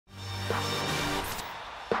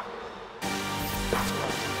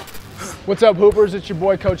What's up, Hoopers? It's your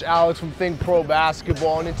boy, Coach Alex from THINCPRO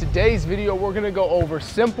Basketball, and in today's video, we're gonna go over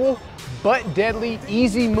simple but deadly,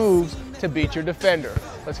 easy moves to beat your defender.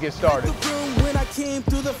 Let's get started.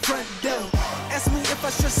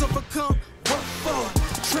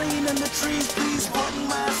 Train in the trees, please pardon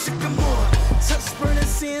my sycamore. Touch burning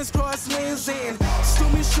sands, cross lands, and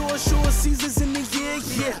stormy shore seasons in the year,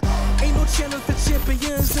 yeah. Ain't no challenge for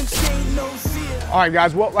champions and ain't no fear. All right,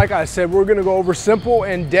 guys, well, like I said, we're gonna go over simple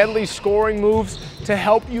and deadly scoring moves to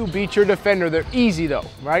help you beat your defender. They're easy though,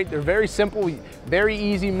 right? They're very simple, very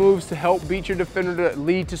easy moves to help beat your defender to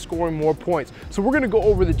lead to scoring more points. So we're gonna go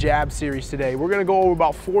over the jab series today. We're gonna go over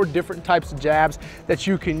about 4 different types of jabs that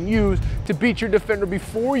you can use to beat your defender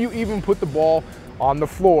before you even put the ball on the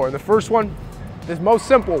floor. And the first one, the most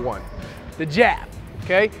simple one, the jab,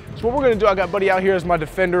 okay? So what we're gonna do, I got Buddy out here as my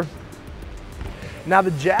defender. Now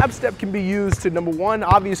the jab step can be used to, number one,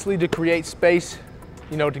 obviously to create space,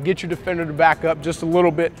 you know, to get your defender to back up just a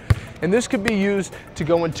little bit. And this could be used to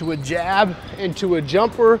go into a jab, into a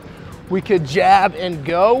jumper. We could jab and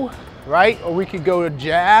go, right? Or we could go to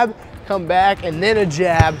jab, come back, and then a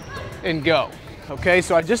jab and go. Okay,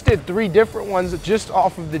 so I just did 3 different ones just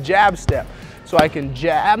off of the jab step. So I can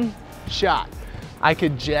jab, shot. I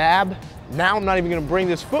could jab, now I'm not even gonna bring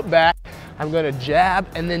this foot back. I'm gonna jab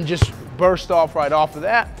and then just burst off right off of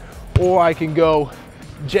that. Or I can go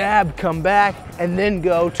jab, come back, and then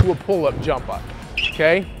go to a pull-up jump up,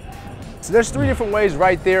 okay? So there's 3 different ways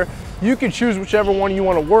right there. You can choose whichever one you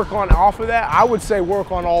wanna work on off of that. I would say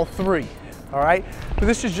work on all 3, all right? But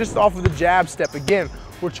this is just off of the jab step. Again,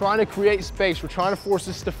 we're trying to create space. We're trying to force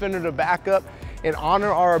this defender to back up and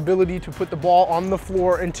honor our ability to put the ball on the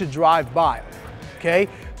floor and to drive by, okay?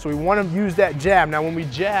 So we wanna use that jab. Now when we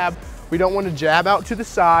jab, we don't wanna jab out to the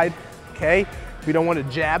side, okay? We don't wanna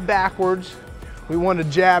jab backwards. We wanna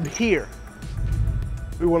jab here.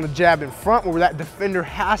 We wanna jab in front where that defender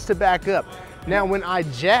has to back up. Now when I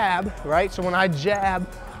jab, right? So when I jab,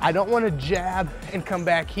 I don't wanna jab and come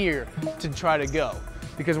back here to try to go.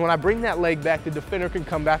 Because when I bring that leg back, the defender can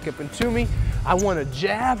come back up into me. I want to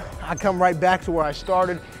jab, I come right back to where I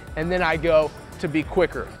started, and then I go to be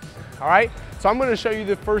quicker. All right? So I'm going to show you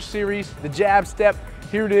the first series, the jab step.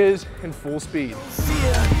 Here it is in full speed.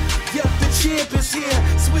 Yep, the champ is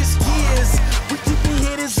here. Switch gears. We keeping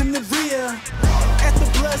hitters in the rear. At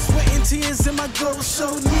the blood, sweat, and tears, and my goal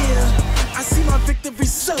so near. I see my victory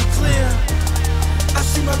so clear. I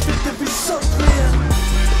see my victory so clear.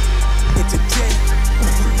 It's a day. We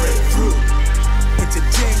break through. It's a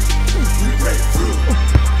day. We break through.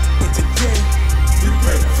 It's a day. We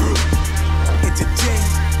break through. It's a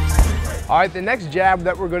day. All right, the next jab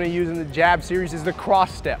that we're going to use in the jab series is the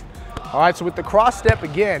cross step. All right, so with the cross step,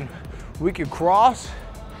 again, we can cross,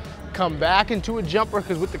 come back into a jumper,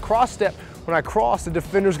 because with the cross step, when I cross, the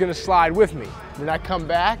defender's going to slide with me. Then I come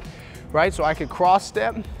back, right? So I could cross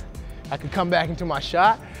step, I could come back into my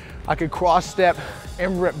shot, I could cross step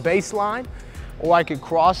and rip baseline, or I could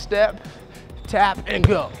cross step, tap, and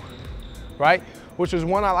go, right? Which is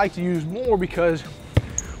one I like to use more because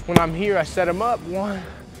when I'm here, I set them up, one,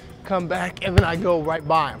 come back, and then I go right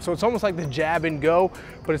by them. So it's almost like the jab and go,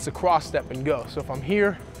 but it's a cross step and go. So if I'm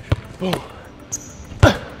here, boom,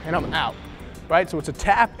 and I'm out, right? So it's a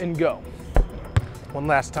tap and go. One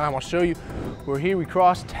last time, I'll show you. We're here, we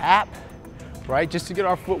cross, tap, right? Just to get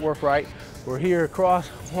our footwork right. We're here, cross,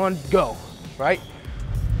 one, go, right?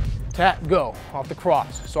 Tap, go, off the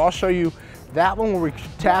cross. So I'll show you that one where we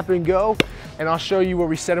tap and go, and I'll show you where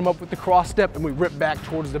we set them up with the cross step and we rip back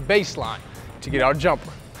towards the baseline to get our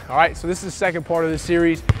jumper. All right, so this is the second part of the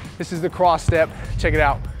series. This is the cross step. Check it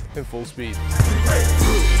out in full speed. We break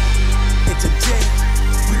through. It's a day.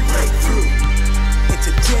 We break through. It's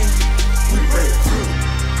a day. We break through.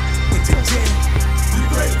 It's a day. We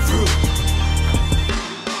break through.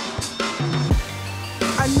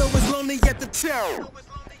 I know it's lonely at the top,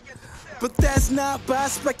 but that's not by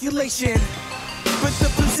speculation. But the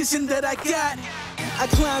position that I got, I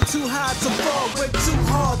climb too high to fall, way too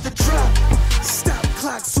hard to drop. Stop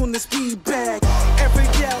clocks on the speed bag. Every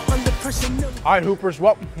yell under pressure. All right, Hoopers,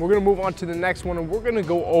 well, we're gonna move on to the next one, and we're gonna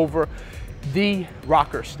go over the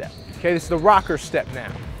rocker step. Okay, this is the rocker step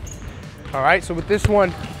now. All right, so with this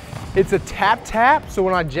one, it's a tap, tap. So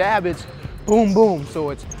when I jab, it's boom, boom.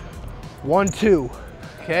 So it's 1, 2,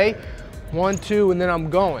 okay? 1, 2, and then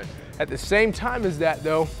I'm going. At the same time as that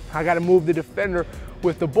though, I gotta move the defender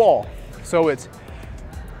with the ball. So it's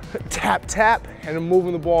tap, tap, and I'm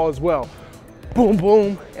moving the ball as well. Boom,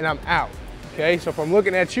 boom, and I'm out, okay? So if I'm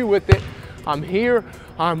looking at you with it, I'm here,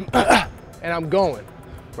 I'm and I'm going,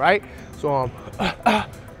 right? So I'm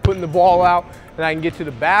putting the ball out and I can get to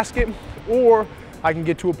the basket, or I can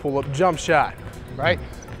get to a pull-up jump shot, right?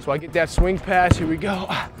 So I get that swing pass, here we go,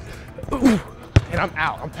 and I'm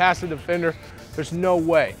out. I'm past the defender. There's no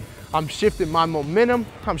way. I'm shifting my momentum,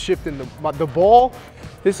 I'm shifting the ball.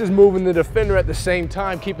 This is moving the defender at the same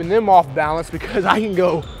time, keeping them off balance, because I can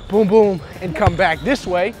go boom, boom, and come back this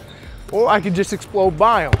way, or I can just explode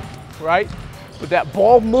by them, right? But that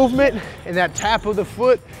ball movement and that tap of the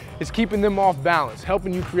foot is keeping them off balance,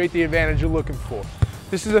 helping you create the advantage you're looking for.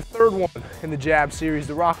 This is the third one in the jab series,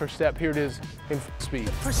 the rocker step. Here it is in full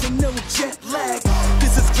speed. Personal jet lag.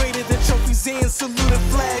 This is greater than trophies and saluted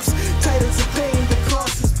flags. Titles of fame, the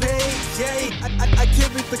cross is paid. Yay, I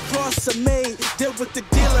carried the cross I made. Dealt with the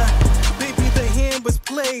dealer. Baby, the hand was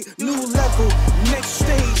played. New level, next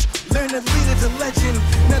stage. Learn to lead it to legend.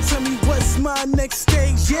 Now tell me what's my next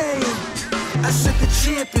stage. Yay. I said the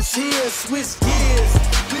champ is here. Switch gears.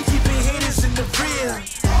 We keeping haters in the rear.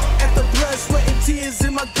 After blood, sweat, and tears,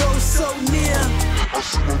 and my goal so near.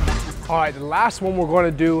 All right, the last one we're going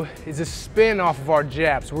to do is a spin off of our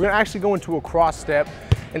jab. So we're going to actually go into a cross step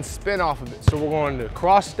and spin off of it. So we're going to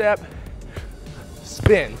cross step,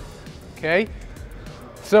 spin, okay?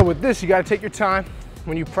 So with this, you got to take your time.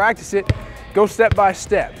 When you practice it, go step by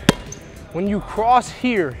step. When you cross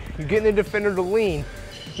here, you're getting the defender to lean.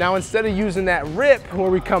 Now, instead of using that rip where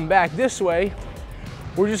we come back this way,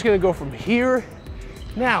 we're just going to go from here.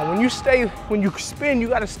 Now, when you spin, you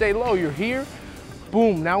got to stay low. You're here,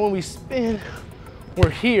 boom. Now when we spin, we're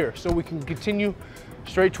here. So we can continue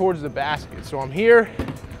straight towards the basket. So I'm here,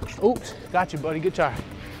 oops, got you, buddy, good job.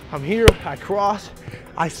 I'm here, I cross,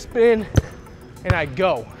 I spin, and I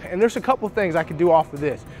go. And there's a couple things I can do off of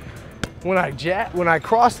this. When I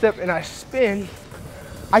cross step and I spin,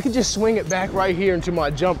 I can just swing it back right here into my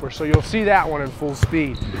jumper. So you'll see that one in full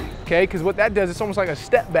speed, okay? Because what that does, it's almost like a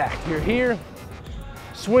step back. You're here,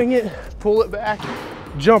 swing it, pull it back,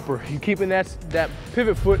 jumper. You're keeping that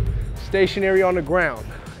pivot foot stationary on the ground.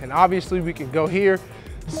 And obviously we can go here,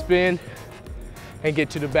 spin, and get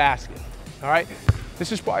to the basket, all right?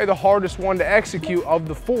 This is probably the hardest one to execute of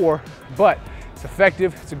the four, but it's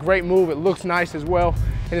effective, it's a great move, it looks nice as well,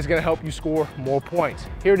 and it's gonna help you score more points.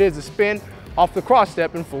 Here it is, a spin off the cross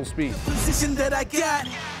step in full speed. Position that I got,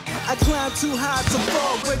 I climb too high to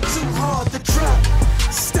fall, but too hard to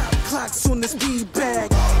drop. Stop clocks on the speed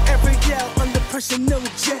bag. Every out under pressure, no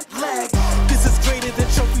jet lag. This is greater than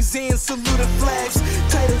trophies and saluted flags.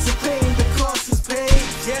 Titles of fame, the cross is paid.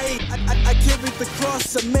 Yay, I carried the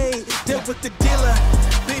cross I made. Dealt with the dealer.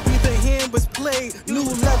 Baby, the hand was played. New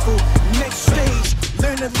level, next stage.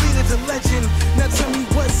 Learn to lead it to legend. Now tell me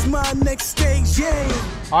what's my next stage. Yay.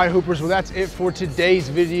 All right, Hoopers, well, that's it for today's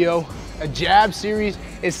video. A jab series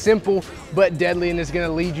is simple but deadly, and it's gonna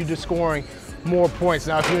lead you to scoring more points.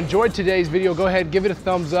 Now, if you enjoyed today's video, go ahead, give it a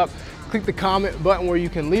thumbs up. Click the comment button where you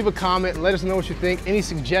can leave a comment and let us know what you think, any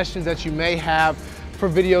suggestions that you may have for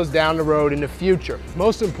videos down the road in the future.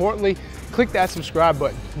 Most importantly, click that subscribe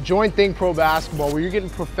button. Join THINCPRO Basketball, where you're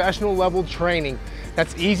getting professional level training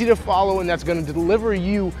that's easy to follow and that's gonna deliver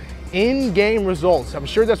you in-game results. I'm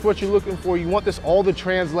sure that's what you're looking for. You want this all to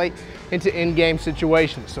translate into in-game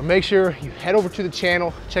situations. So make sure you head over to the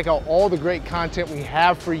channel, check out all the great content we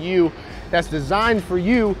have for you that's designed for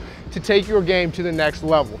you to take your game to the next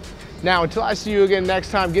level. Now, until I see you again next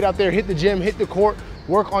time, get out there, hit the gym, hit the court,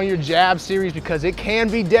 work on your jab series, because it can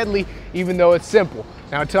be deadly even though it's simple.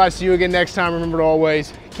 Now, until I see you again next time, remember to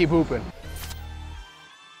always keep hooping.